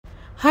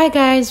Hi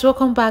guys,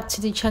 welcome back to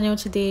the channel.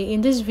 Today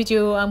in this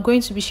video I'm going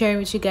to be sharing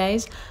with you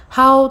guys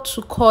how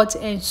to cut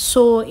and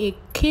sew a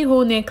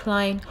keyhole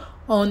neckline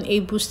on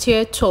a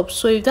bustier top.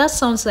 So if that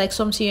sounds like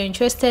something you're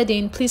interested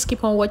in, please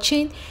keep on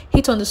watching,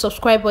 hit on the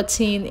subscribe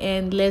button,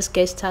 and let's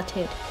get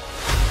started.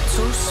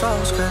 Two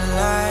souls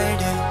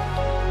colliding,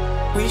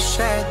 we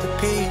shared the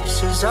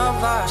pieces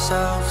of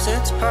ourselves.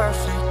 It's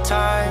perfect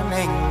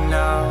timing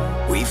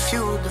now. We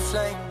fueled the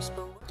flames.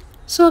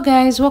 So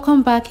guys,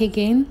 welcome back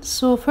again.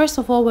 So first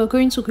of all, we're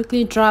going to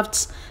quickly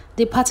draft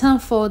the pattern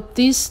for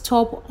this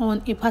top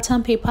on a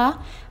pattern paper.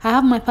 I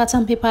have my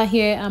pattern paper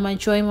here and my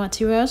drawing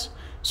materials.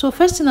 So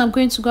first thing I'm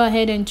going to go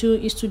ahead and do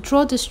is to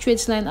draw the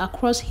straight line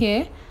across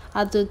here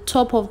at the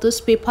top of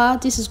this paper.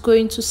 This is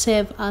going to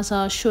serve as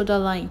our shoulder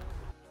line.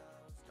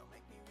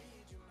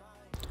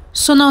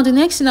 So now the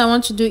next thing I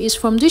want to do is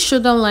from this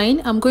shoulder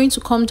line, I'm going to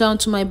come down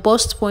to my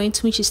bust point,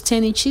 which is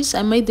 10 inches.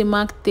 I made the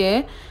mark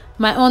there.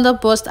 My under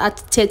bust at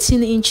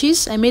 13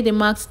 inches, I made the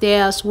marks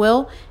there as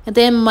well, and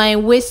then my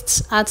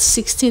waist at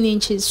 16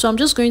 inches. So I'm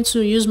just going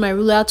to use my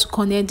ruler to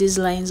connect these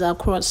lines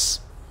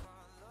across.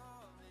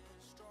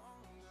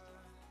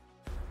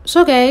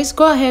 So guys,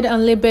 go ahead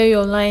and label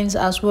your lines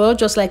as well,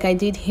 just like I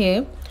did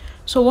here.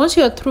 So once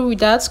you're through with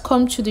that,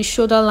 come to the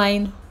shoulder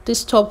line,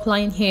 this top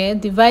line here,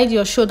 divide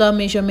your shoulder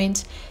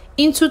measurement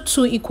into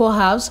 2 equal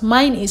halves.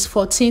 Mine is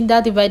 14,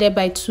 that divided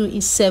by 2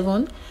 is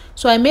 7.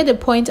 So I made a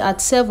point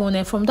at 7,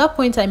 and from that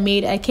point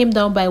I came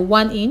down by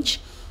 1 inch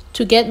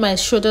to get my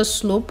shoulder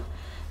slope.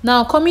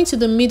 Now coming to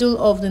the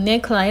middle of the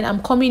neckline,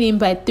 I'm coming in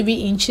by 3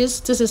 inches.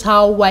 This is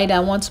how wide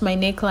I want my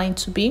neckline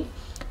to be.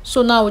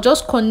 So now we'll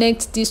just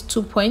connect these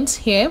 2 points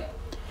here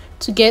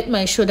to get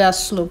my shoulder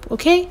slope.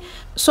 Okay,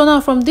 so now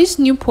from this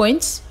new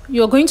point,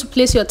 you're going to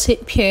place your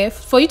tape here.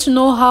 For you to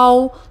know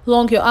how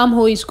long your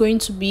armhole is going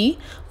to be,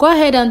 go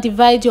ahead and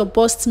divide your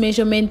bust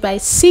measurement by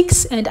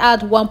 6 and add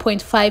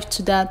 1.5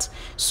 to that.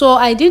 So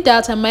I did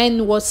that and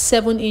mine was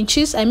 7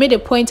 inches. I made a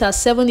point at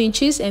 7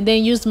 inches and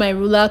then used my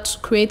ruler to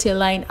create a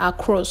line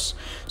across.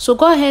 So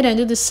go ahead and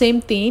do the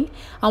same thing,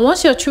 and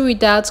once you're through with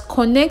that,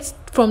 connect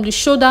from the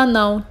shoulder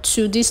now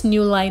to this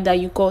new line that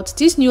you got.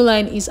 This new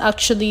line is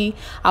actually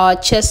our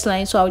chest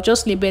line, so I'll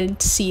just label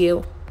it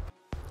CL.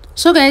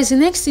 So guys, the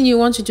next thing you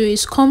want to do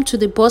is come to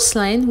the bust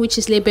line, which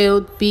is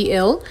labeled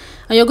BL,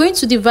 and you're going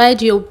to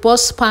divide your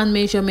bust span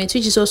measurement,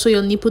 which is also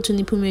your nipple to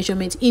nipple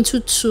measurement, into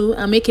 2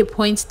 and make a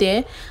point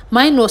there.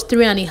 Mine was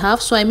 3.5,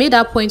 so I made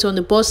that point on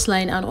the bust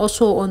line and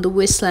also on the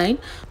waistline.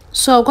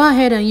 So I'll go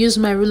ahead and use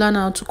my ruler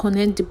now to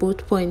connect the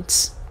both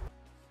points.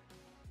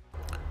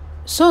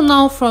 So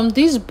now from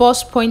this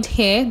bust point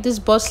here, this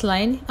bust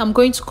line, I'm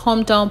going to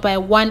come down by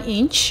 1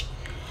 inch.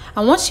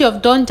 And once you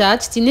have done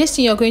that, the next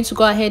thing you're going to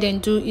go ahead and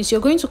do is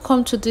you're going to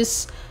come to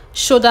this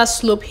shoulder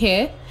slope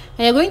here,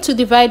 and you're going to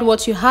divide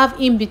what you have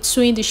in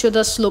between the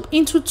shoulder slope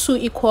into 2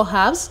 equal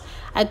halves.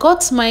 I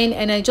got mine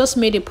and I just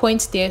made a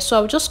point there, so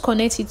I'll just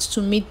connect it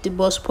to meet the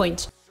bust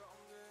point.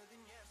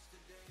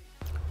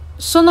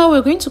 So now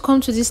we're going to come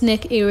to this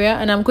neck area,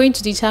 and I'm going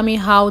to determine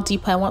how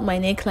deep I want my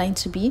neckline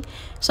to be.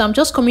 So I'm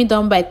just coming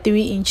down by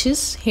 3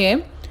 inches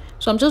here.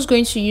 So I'm just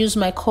going to use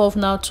my curve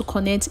now to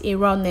connect a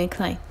round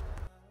neckline.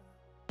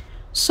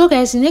 So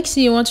guys, the next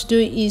thing you want to do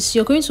is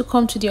you're going to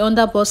come to the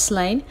under bust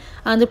line,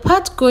 and the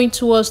part going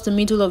towards the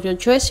middle of your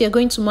dress, you're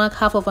going to mark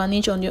 1/2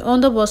 inch on your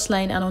under bust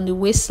line and on the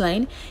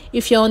waistline.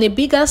 If you're on a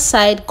bigger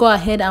side, go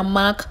ahead and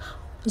mark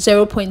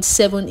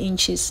 0.7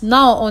 inches.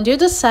 Now on the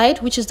other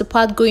side, which is the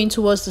part going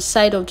towards the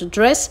side of the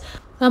dress,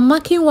 I'm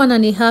marking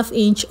 1.5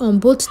 inch on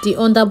both the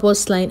under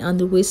bust line and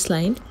the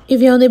waistline.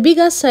 If you're on the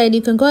bigger side,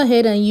 you can go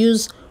ahead and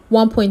use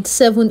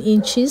 1.7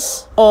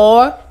 inches,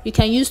 or you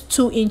can use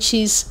 2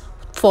 inches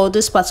for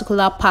this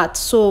particular part.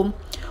 So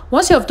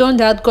once you have done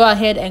that, go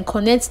ahead and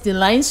connect the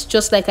lines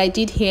just like I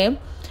did here.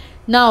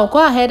 Now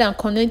go ahead and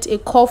connect a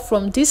curve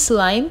from this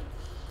line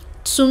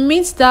to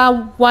meet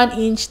that 1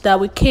 inch that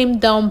we came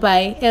down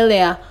by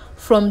earlier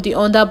from the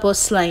under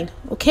bust line.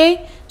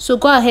 Okay, so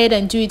go ahead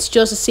and do it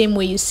just the same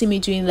way you see me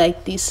doing,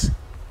 like this.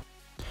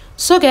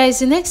 So guys,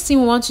 the next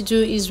thing we want to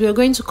do is we're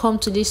going to come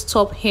to this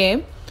top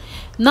here.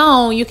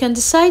 Now you can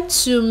decide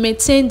to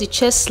maintain the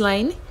chest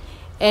line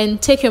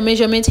and take your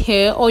measurement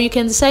here, or you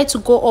can decide to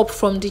go up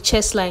from the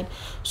chest line.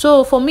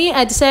 So for me,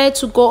 I decided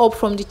to go up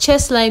from the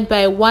chest line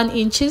by 1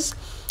 inches.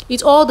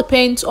 It all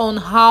depends on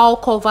how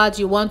covered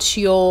you want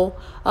your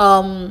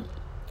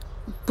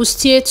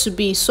bustier to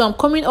be. So I'm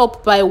coming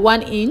up by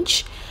 1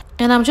 inch,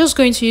 and I'm just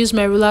going to use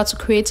my ruler to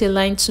create a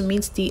line to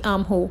meet the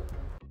armhole.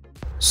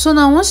 So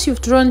now once you've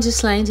drawn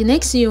this line, the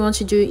next thing you want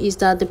to do is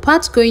that the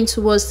part going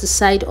towards the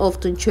side of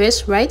the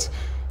dress, right,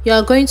 you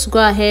are going to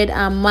go ahead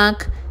and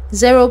mark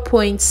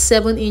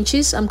 0.7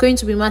 inches. I'm going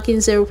to be marking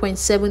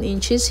 0.7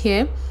 inches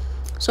here.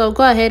 So I'll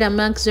go ahead and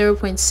mark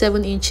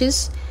 0.7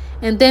 inches,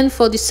 and then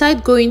for the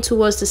side going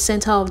towards the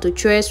center of the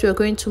dress, we're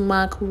going to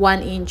mark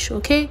 1 inch.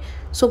 Okay,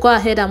 so go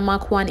ahead and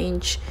mark 1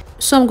 inch.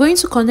 So I'm going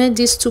to connect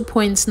these 2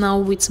 points now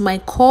with my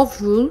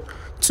curve rule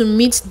to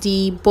meet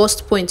the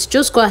bust point.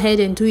 Just go ahead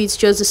and do it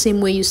just the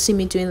same way you see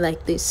me doing,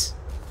 like this.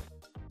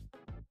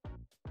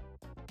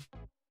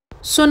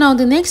 So now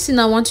the next thing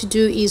I want to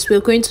do is we're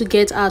going to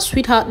get our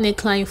sweetheart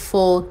neckline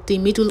for the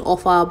middle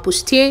of our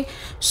bustier.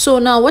 So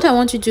now what I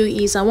want to do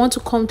is I want to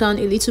come down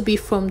a little bit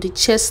from the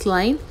chest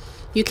line.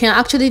 You can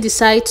actually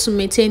decide to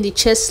maintain the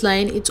chest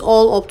line, it's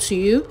all up to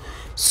you.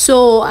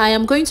 So I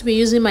am going to be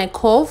using my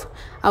curve.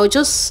 I will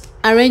just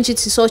arrange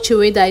it in such a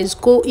way that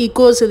it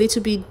goes a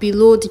little bit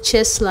below the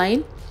chest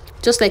line,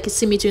 just like you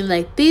see me doing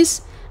like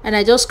this, and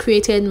I just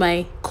created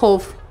my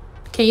curve.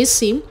 Can you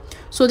see?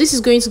 So this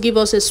is going to give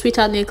us a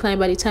sweetheart neckline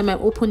by the time I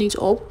open it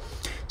up.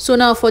 So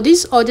now for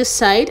this other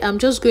side, I'm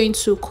just going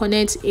to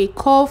connect a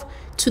curve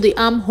to the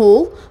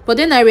armhole, but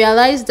then I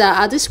realized that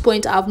at this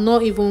point I've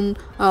not even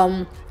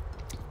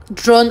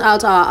drawn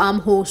out our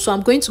armhole, so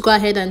I'm going to go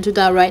ahead and do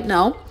that right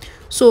now.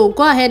 So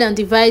go ahead and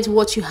divide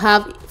what you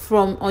have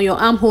from on your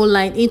armhole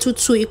line into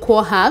 2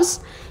 equal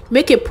halves.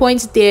 Make a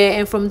point there,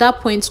 and from that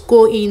point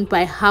go in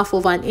by 1/2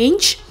 of an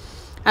inch.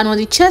 And on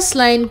the chest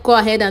line, go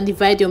ahead and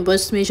divide your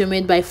bust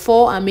measurement by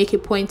 4 and make a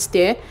point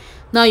there.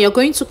 Now you're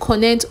going to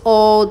connect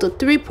all the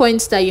 3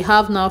 points that you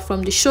have now,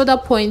 from the shoulder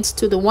point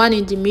to the one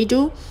in the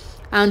middle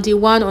and the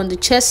one on the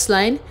chest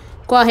line.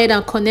 Go ahead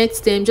and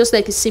connect them just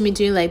like you see me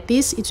doing like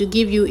this. It will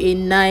give you a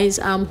nice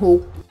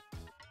armhole.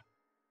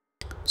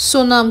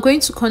 So now I'm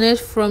going to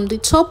connect from the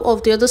top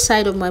of the other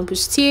side of my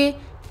bustier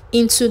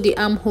into the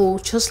armhole,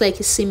 just like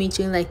you see me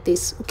doing like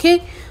this.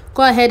 Okay,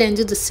 go ahead and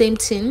do the same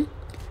thing.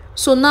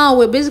 So now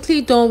we're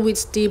basically done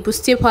with the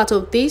bustier part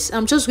of this.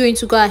 I'm just going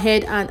to go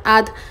ahead and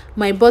add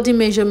my body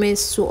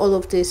measurements to all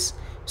of this.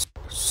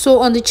 So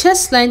on the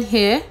chest line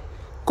here,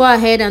 go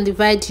ahead and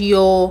divide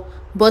your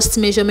bust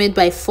measurement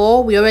by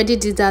 4. We already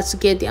did that to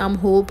get the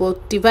armhole,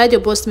 but divide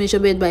your bust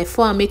measurement by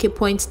 4 and make a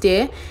point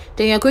there.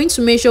 Then you're going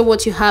to measure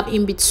what you have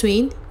in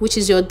between, which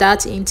is your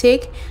dart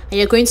intake, and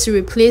you're going to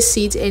replace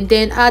it and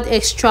then add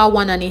extra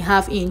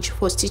 1.5 inch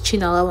for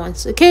stitching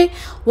allowance. Okay,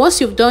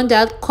 once you've done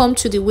that, come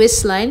to the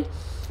waistline.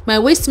 My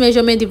waist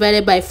measurement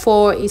divided by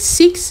 4 is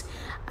 6,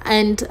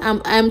 and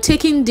I'm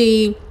taking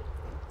the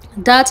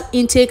dart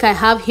intake I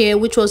have here,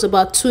 which was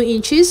about 2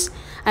 inches.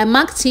 I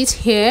marked it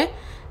here,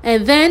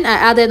 and then I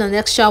added an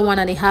extra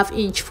 1.5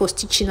 inch for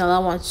stitching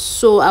allowance.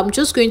 So I'm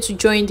just going to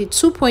join the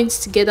 2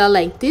 points together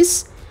like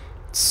this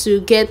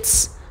to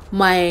get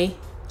my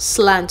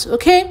slant.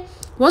 Okay,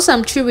 once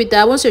you're through with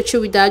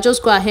that,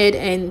 just go ahead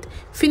and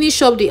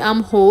finish up the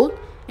armhole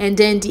and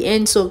then the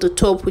ends of the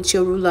top with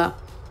your ruler.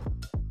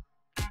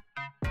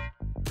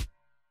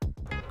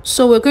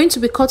 So we're going to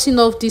be cutting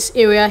off this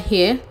area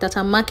here that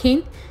I'm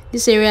marking,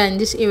 this area and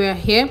this area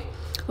here.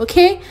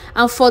 Okay,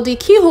 and for the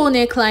keyhole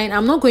neckline,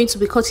 I'm not going to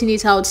be cutting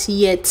it out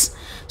yet.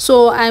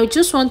 So I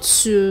just want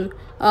to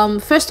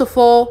first of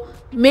all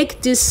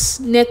make this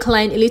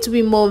neckline a little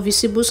bit more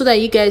visible, so that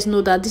you guys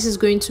know that this is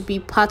going to be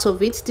part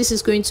of it. This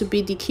is going to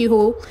be the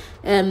keyhole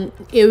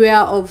area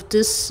of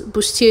this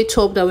bustier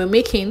top that we're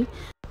making.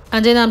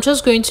 And then I'm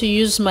just going to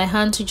use my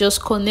hand to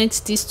just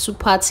connect these 2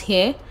 parts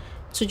here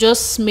to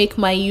just make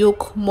my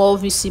yoke more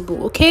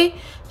visible. Okay,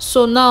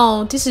 so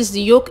now this is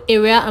the yoke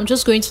area. I'm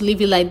just going to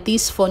leave it like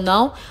this for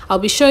now. I'll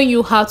be showing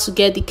you how to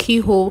get the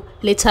keyhole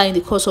later in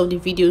the course of the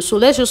video. So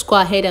let's just go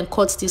ahead and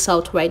cut this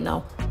out right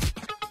now.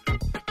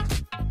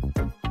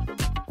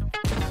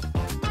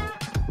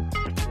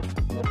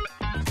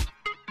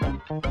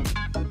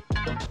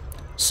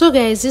 So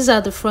guys, these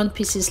are the front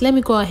pieces. Let me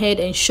go ahead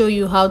and show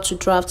you how to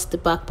draft the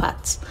back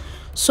part.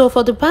 So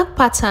for the back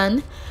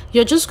pattern,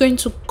 you're just going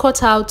to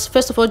cut out,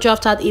 first of all,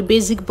 draft out a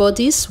basic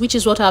bodice, which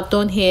is what I've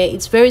done here.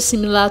 It's very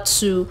similar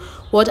to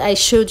what I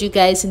showed you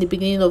guys in the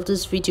beginning of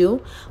this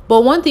video,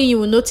 but one thing you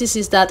will notice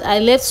is that I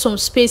left some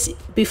space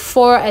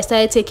before I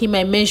started taking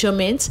my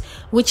measurements,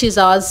 which is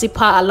our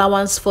zipper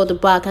allowance for the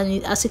back,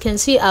 and as you can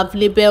see, I've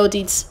labeled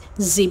it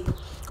zip.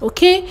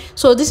 Okay,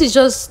 so this is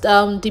just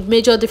the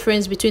major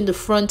difference between the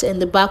front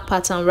and the back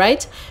pattern,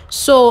 right?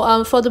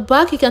 So for the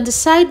back, you can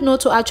decide not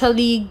to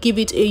actually give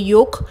it a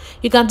yoke.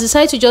 You can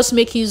decide to just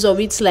make use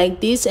of it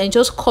like this and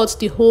just cut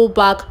the whole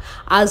back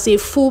as a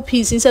full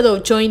piece instead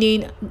of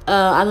joining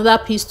another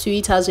piece to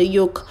it as a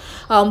yoke.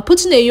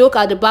 Putting a yoke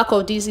at the back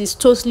of this is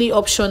totally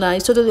optional.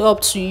 It's totally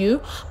up to you.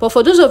 But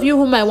for those of you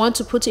who might want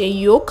to put a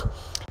yoke,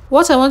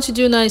 what I want to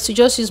do now is to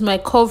just use my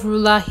curve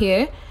ruler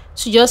here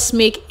to just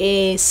make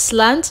a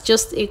slant,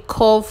 just a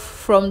curve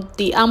from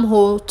the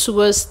armhole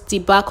towards the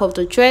back of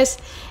the dress,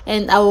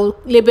 and I will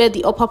label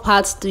the upper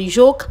part the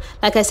yoke.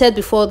 Like I said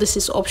before, this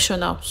is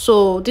optional.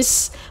 So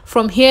this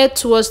from here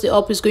towards the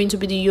up is going to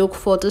be the yoke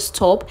for this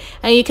top,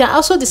 and you can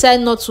also decide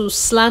not to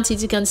slant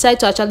it. You can decide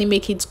to actually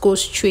make it go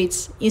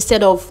straight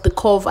instead of the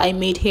curve I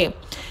made here.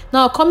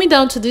 Now coming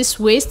down to this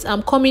waist,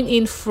 I'm coming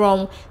in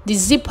from the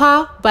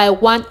zipper by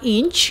 1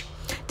 inch.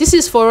 This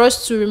is for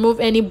us to remove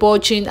any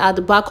bulging at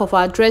the back of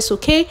our dress.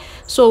 Okay,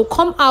 so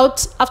come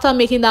out after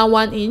making that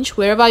 1 inch,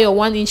 wherever your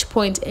 1 inch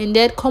point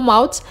ended, come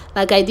out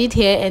like I did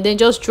here, and then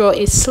just draw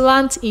a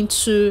slant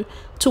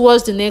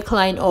towards the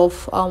neckline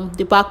of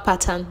the back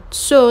pattern.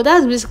 So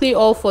that's basically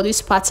all for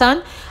this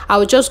pattern. I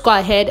will just go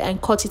ahead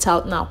and cut it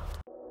out now.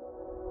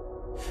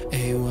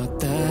 Hey, what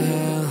the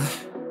hell?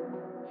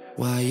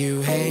 Why you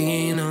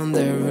hanging on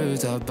the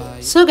rooftop by...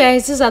 So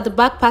guys, these are the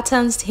back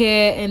patterns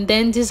here, and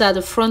then these are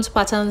the front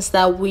patterns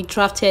that we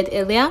drafted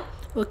earlier.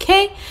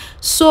 Okay,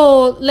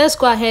 so let's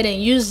go ahead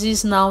and use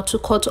this now to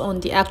cut on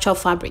the actual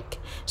fabric.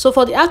 So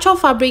for the actual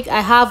fabric, I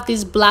have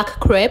this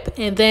black crepe,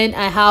 and then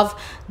I have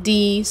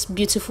these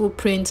beautiful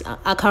print,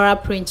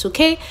 Akara print.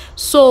 Okay,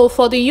 so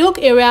for the yoke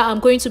area, I'm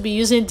going to be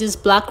using this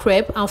black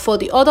crepe, and for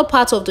the other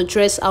part of the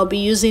dress, I'll be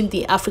using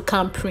the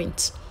African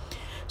print.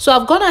 So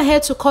I've gone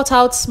ahead to cut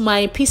out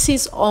my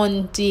pieces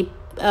on the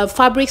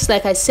fabrics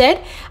like I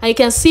said, and you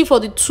can see for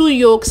the two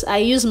yokes I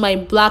use my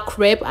black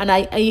crepe,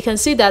 and you can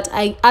see that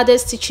I added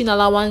stitching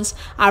allowance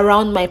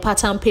around my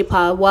pattern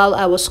paper while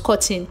I was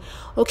cutting.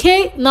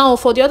 Okay, now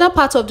for the other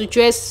part of the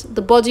dress,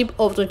 the body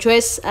of the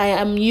dress, I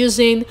am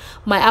using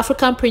my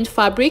African print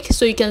fabric.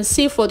 So you can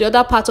see for the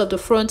other part of the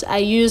front I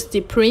use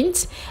the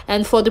print,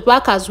 and for the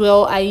back as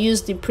well I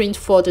use the print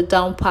for the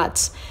down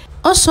parts.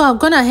 Also, I've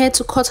gone ahead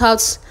to cut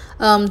out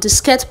the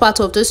skirt part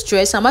of this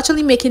dress. I'm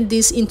actually making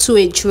this into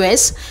a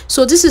dress,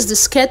 so this is the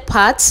skirt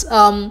part,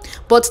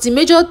 but the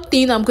major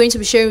thing I'm going to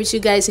be sharing with you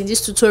guys in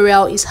this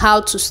tutorial is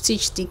how to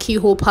stitch the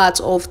keyhole part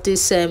of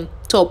this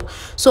top.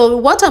 So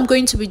what I'm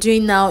going to be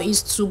doing now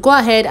is to go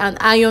ahead and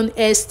iron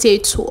air stay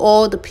to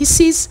all the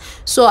pieces.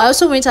 So I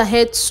also went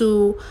ahead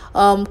to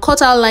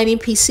cut out lining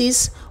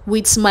pieces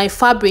with my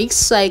fabrics.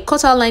 So I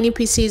cut out lining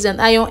pieces and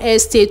iron air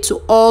stay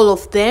to all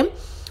of them.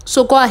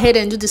 So go ahead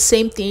and do the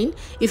same thing.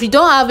 If you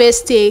don't have air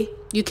stay,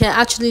 you can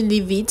actually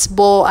leave it,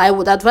 but I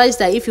would advise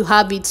that if you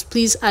have it,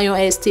 please iron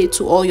air stay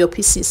to all your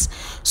pieces.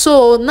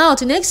 So now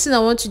the next thing I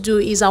want to do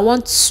is I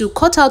want to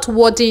cut out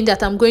wording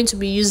that I'm going to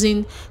be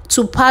using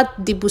to pad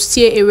the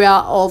bustier area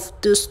of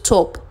this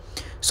top.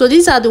 So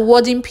these are the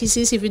wording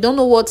pieces. If you don't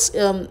know what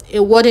a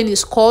wording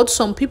is called,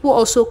 some people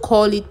also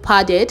call it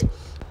padded.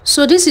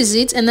 So this is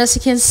it, and as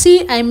you can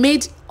see, I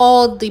made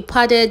all the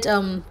padded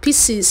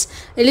pieces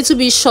a little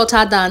bit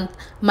shorter than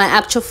my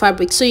actual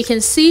fabric. So you can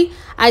see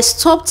I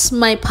stopped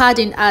my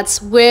padding at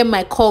where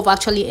my curve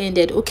actually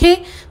ended.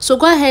 Okay, so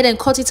go ahead and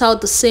cut it out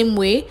the same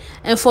way,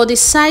 and for the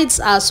sides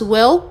as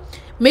well,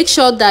 make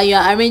sure that you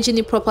are arranging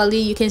it properly.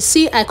 You can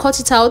see I cut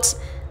it out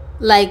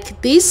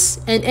like this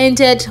and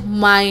ended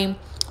my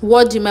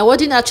wording. My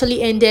wording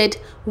actually ended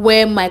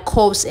where my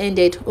curves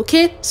ended.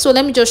 Okay, so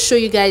let me just show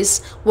you guys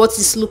what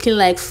it's looking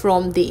like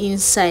from the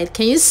inside.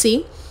 Can you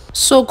see?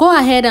 So go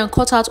ahead and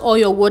cut out all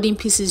your wording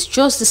pieces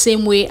just the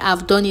same way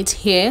I've done it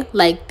here,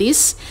 like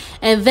this.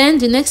 And then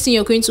the next thing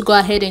you're going to go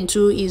ahead and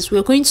do is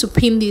we're going to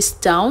pin this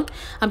down.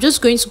 I'm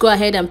just going to go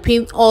ahead and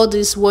pin all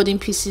these wording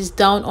pieces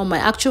down on my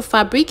actual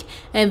fabric,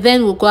 and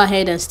then we'll go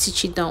ahead and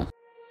stitch it down.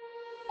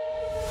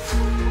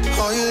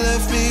 All you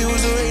left me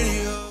was the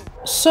radio.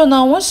 So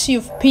now once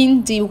you've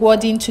pinned the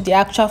wording to the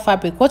actual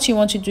fabric, what you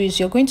want to do is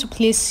you're going to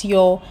place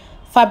your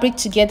fabric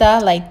together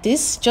like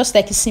this, just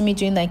like you see me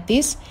doing, like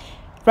this,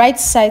 right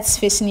sides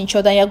facing each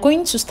other. You're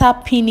going to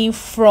start pinning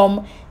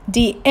from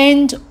the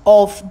end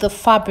of the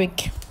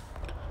fabric.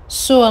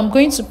 So I'm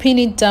going to pin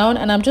it down,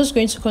 and I'm just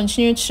going to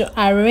continue to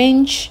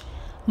arrange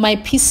my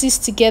pieces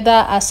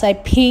together as I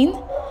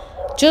pin.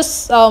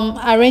 Just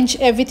arrange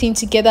everything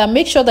together.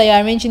 Make sure that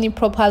you're arranging it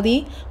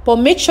properly, but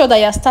make sure that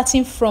you're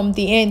starting from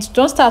the end.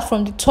 Don't start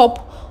from the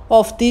top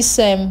of these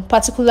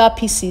particular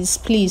pieces,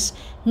 please.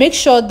 Make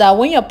sure that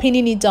when you're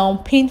pinning it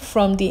down, pin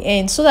from the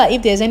end, so that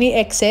if there's any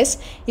excess,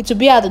 it will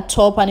be at the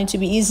top and it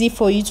will be easy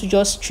for you to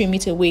just trim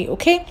it away.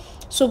 Okay,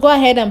 so go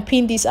ahead and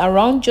pin this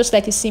around just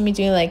like you see me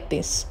doing, like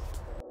this.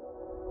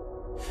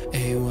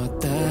 Hey, what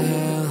the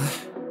hell?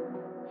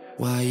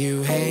 Why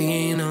you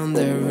hanging on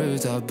the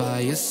rooftop by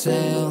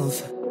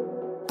yourself?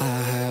 I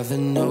have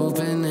an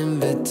open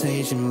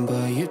invitation,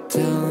 but you're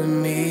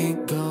telling me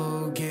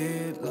go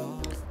get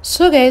lost.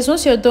 So guys,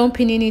 once you're done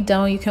pinning it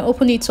down, you can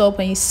open it up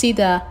and you see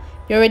that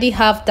you already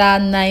have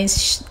that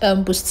nice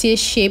bustier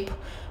shape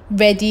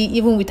ready,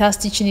 even without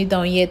stitching it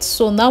down yet.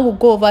 So now we'll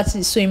go over to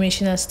the sewing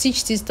machine and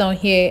stitch this down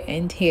here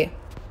and here.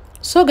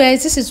 So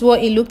guys, this is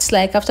what it looks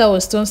like after I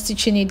was done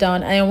stitching it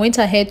down, and I went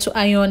ahead to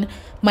iron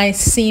my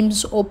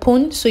seams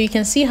open, so you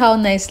can see how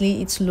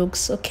nicely it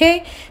looks.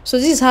 Okay, so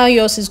this is how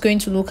yours is going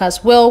to look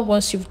as well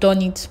once you've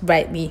done it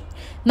rightly.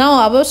 Now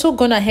I've also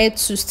gone ahead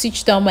to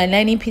stitch down my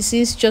lining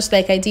pieces just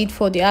like I did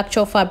for the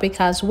actual fabric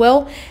as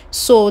well.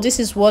 So this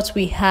is what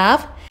we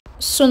have.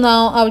 So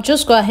now I'll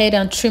just go ahead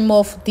and trim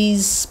off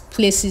these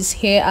places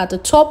here at the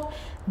top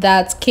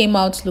that came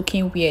out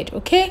looking weird.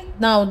 Okay,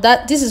 now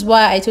this is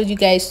why I told you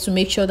guys to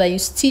make sure that you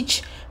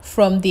stitch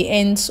from the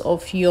ends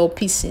of your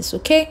pieces.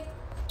 Okay,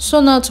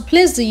 so now to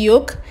place the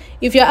yoke,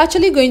 if you're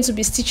actually going to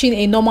be stitching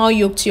a normal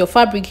yoke to your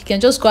fabric, you can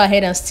just go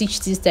ahead and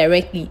stitch this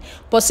directly.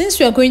 But since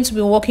we are going to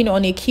be working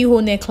on a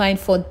keyhole neckline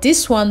for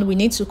this one, we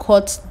need to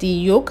cut the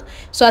yoke.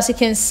 So as you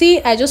can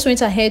see, I just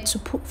went ahead to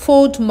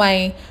fold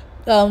my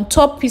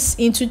top piece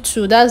into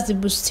two. That's the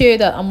bustier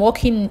that I'm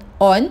working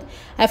on.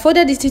 I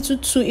folded it into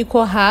two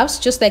equal halves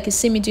just like you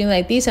see me doing,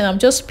 like this, and I'm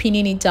just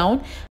pinning it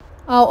down.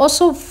 I'll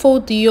also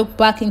fold the yoke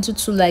back into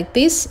two like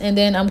this, and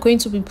then I'm going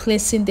to be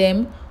placing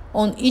them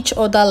on each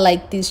other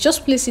like this.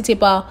 Just place it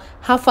about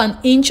half an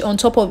inch on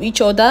top of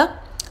each other,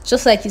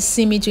 just like you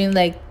see me doing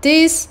like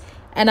this,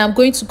 and I'm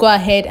going to go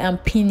ahead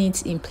and pin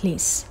it in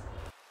place.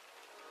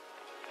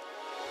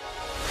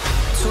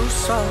 Two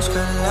souls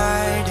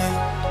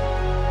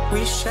colliding.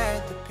 We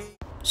shared the peace.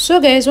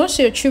 So guys, once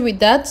you're through with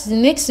that, the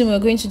next thing we're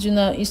going to do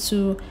now is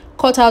to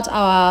cut out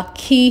our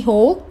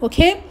keyhole.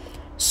 Okay,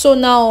 so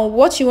now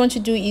what you want to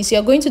do is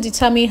you're going to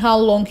determine how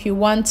long you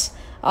want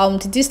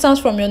the distance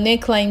from your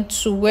neckline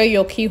to where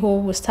your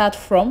keyhole will start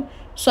from.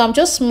 So I'm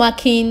just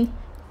marking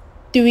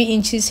 3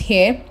 inches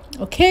here.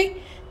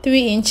 Okay,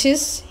 3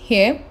 inches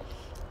here.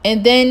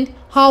 And then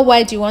how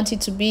wide you want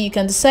it to be, you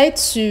can decide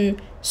to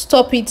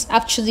stop it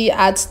actually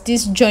at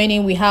this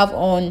joining we have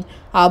on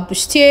our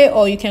bustier,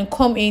 or you can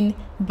come in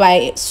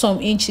by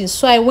some inches.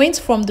 So I went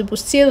from the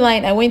bustier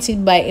line, I went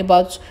in by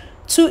about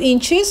 2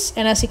 inches,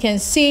 and as you can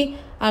see,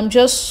 I'm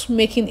just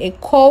making a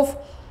curve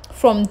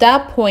from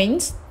that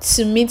point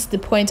to meet the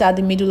point at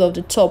the middle of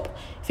the top.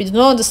 If you do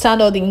not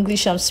understand all the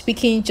English I'm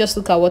speaking, just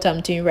look at what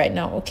I'm doing right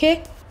now.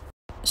 Okay,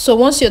 so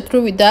once you're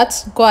through with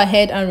that, go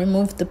ahead and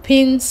remove the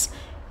pins,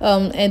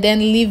 and then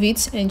leave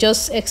it and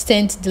just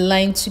extend the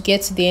line to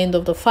get to the end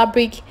of the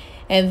fabric.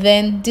 And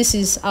then this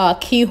is our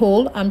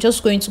keyhole. I'm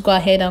just going to go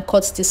ahead and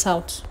cut this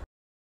out.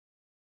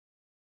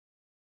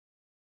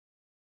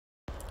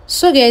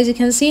 So guys, you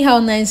can see how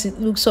nice it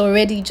looks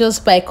already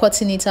just by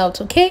cutting it out.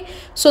 Okay,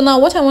 so now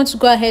what I want to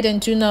go ahead and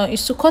do now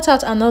is to cut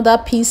out another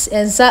piece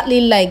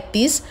exactly like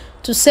this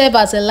to serve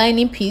as a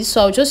lining piece.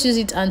 So I'll just use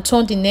it and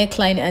turn the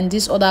neckline and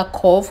this other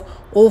curve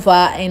over,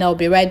 and I'll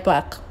be right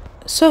back.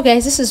 So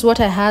guys, this is what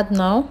I had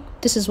now.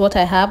 This is what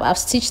I have. I've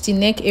stitched the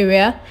neck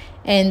area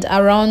and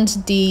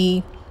around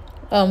the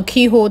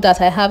keyhole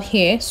that I have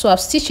here. So I've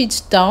stitched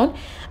it down,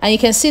 and you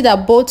can see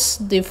that both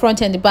the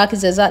front and the back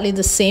is exactly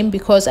the same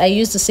because I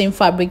used the same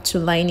fabric to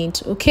line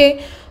it.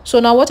 Okay, so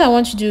now what I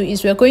want to do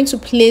is we're going to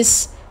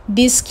place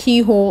this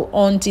keyhole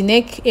on the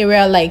neck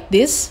area like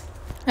this,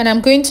 and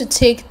I'm going to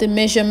take the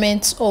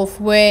measurements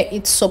of where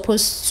it's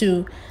supposed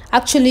to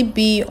actually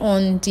be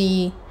on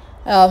the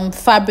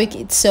fabric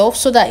itself,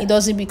 so that it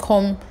doesn't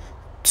become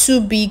too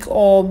big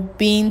or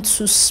being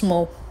too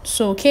small.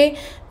 So okay,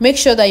 make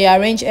sure that you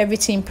arrange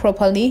everything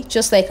properly,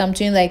 just like I'm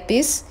doing like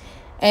this.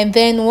 And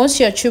then once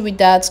you're through with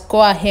that,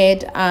 go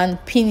ahead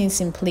and pin it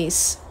in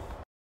place.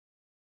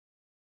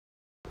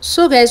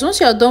 So guys,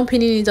 once you're done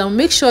pinning it down,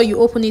 make sure you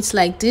open it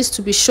like this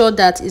to be sure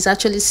that it's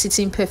actually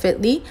sitting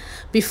perfectly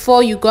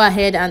before you go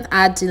ahead and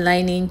add the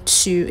lining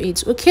to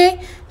it.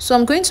 Okay, so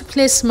I'm going to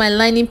place my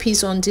lining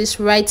piece on this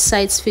right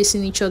sides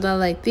facing each other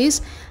like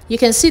this. You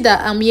can see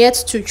that I'm yet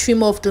to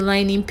trim off the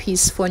lining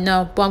piece for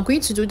now, but I'm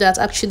going to do that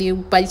actually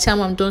by the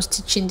time I'm done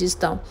stitching this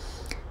down.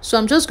 So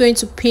I'm just going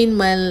to pin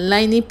my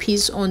lining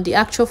piece on the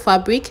actual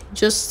fabric.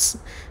 Just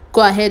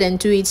go ahead and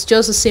do it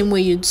just the same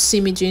way you'd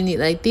see me doing it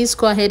like this.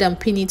 Go ahead and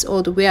pin it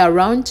all the way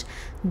around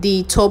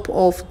the top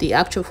of the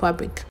actual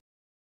fabric.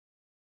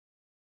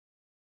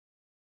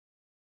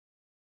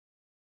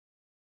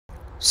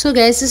 So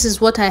guys, this is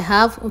what I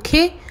have.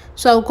 Okay,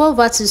 so I'll go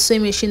over to the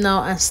sewing machine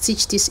now and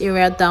stitch this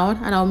area down,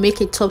 and I'll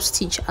make a top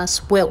stitch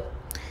as well.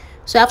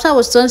 So after I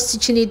was done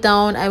stitching it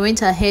down, I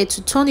went ahead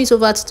to turn it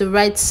over to the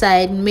right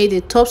side, made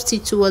a top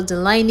stitch towards the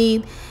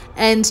lining,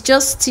 and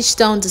just stitch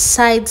down the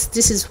sides.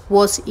 This is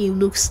what it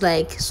looks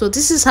like. So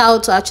this is how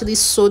to actually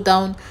sew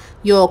down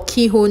your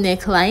keyhole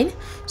neckline.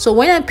 So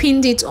when I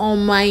pinned it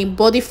on my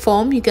body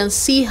form, you can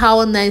see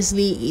how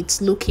nicely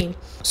it's looking.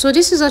 So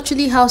this is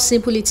actually how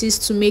simple it is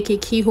to make a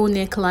keyhole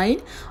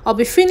neckline. I'll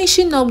be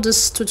finishing up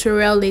this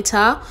tutorial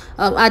later,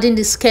 adding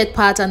the skirt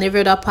part and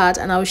every other part,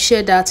 and I'll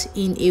share that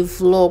in a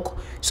vlog.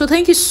 So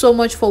thank you so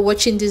much for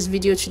watching this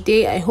video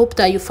today. I hope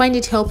that you find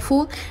it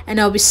helpful,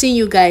 and I'll be seeing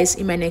you guys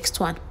in my next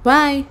one.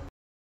 Bye.